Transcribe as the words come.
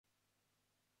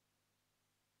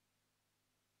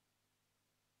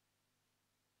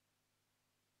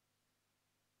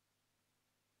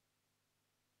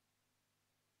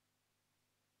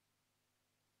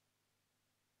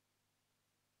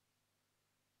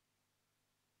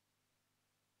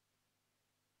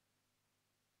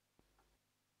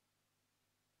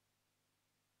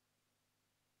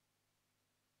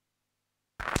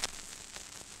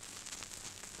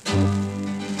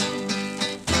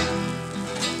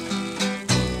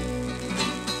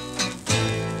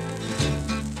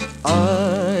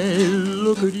I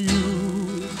look at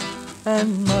you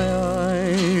and my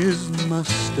eyes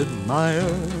must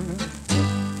admire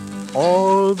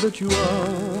all that you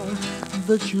are,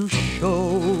 that you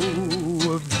show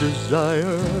of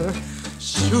desire.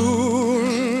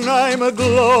 Soon I'm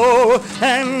aglow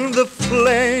and the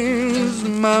flames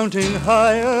mounting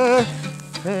higher,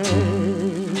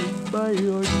 fed by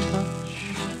your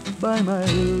touch, by my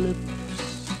lips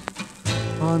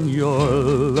on your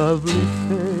lovely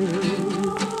face.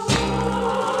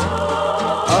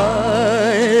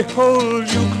 I hold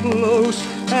you close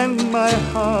and my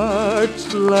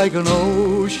heart's like an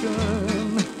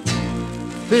ocean,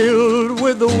 filled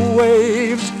with the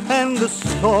waves and the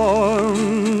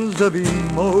storms of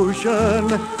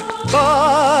emotion.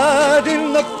 But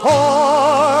in the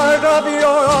port of your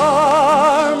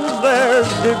arms there's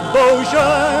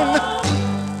devotion.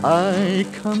 I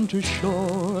come to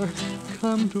shore,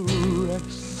 come to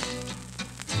rest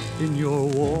in your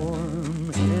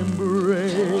warm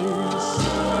embrace.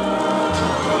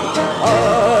 I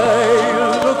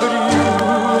look at you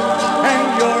and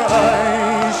your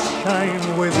eyes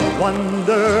shine with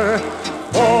wonder,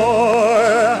 for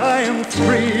I am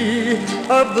free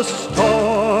of the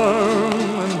storm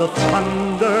and the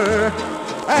thunder,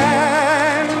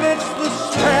 and it's the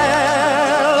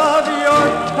spell of your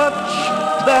touch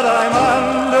that I'm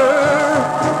under.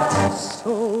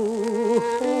 So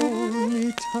hold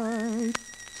me tight,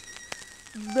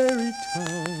 very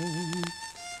tight,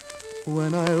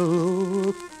 when I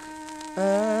look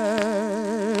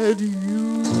at you.